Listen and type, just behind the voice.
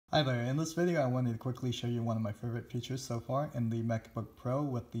Hi there, in this video I wanted to quickly show you one of my favorite features so far in the MacBook Pro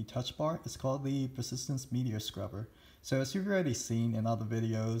with the touch bar. It's called the Persistence Media Scrubber. So as you've already seen in other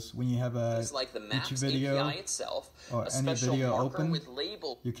videos, when you have a like the YouTube Maps video API itself, or a any special video marker open, with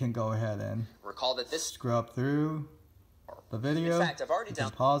label. you can go ahead and Recall that this scrub through the video. In fact, I've already you can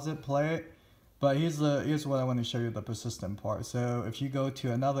done. pause it, play it. But here's what I want to show you, the persistent part. So if you go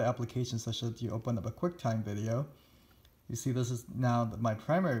to another application, such as you open up a QuickTime video, you see this is now my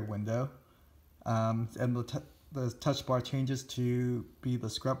primary window. And the touch bar changes to be the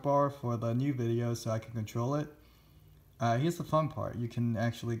scrub bar for the new video so I can control it. Here's the fun part. You can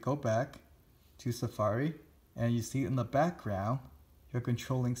actually go back to Safari and you see in the background you're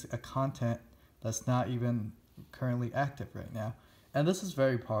controlling a content that's not even currently active right now. And this is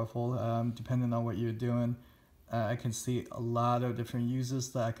very powerful depending on what you're doing. I can see a lot of different uses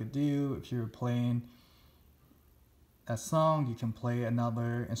that I could do. If you're playing a song, you can play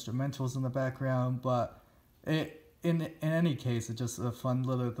another instrumentals in the background, but in any case, it's just a fun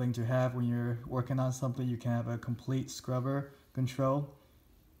little thing to have when you're working on something. You can have a complete scrubber control,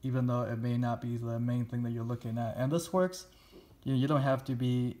 even though it may not be the main thing that you're looking at. And this works, you don't have to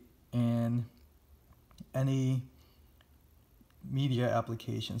be in any media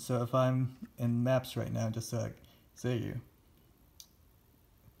application. So if I'm in Maps right now, just to say you,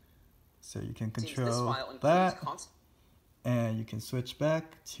 so you can control that. And you can switch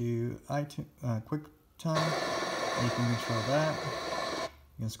back to iTunes, QuickTime, and you can control that.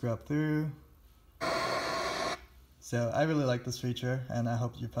 You can scrub through. So I really like this feature, and I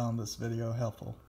hope you found this video helpful.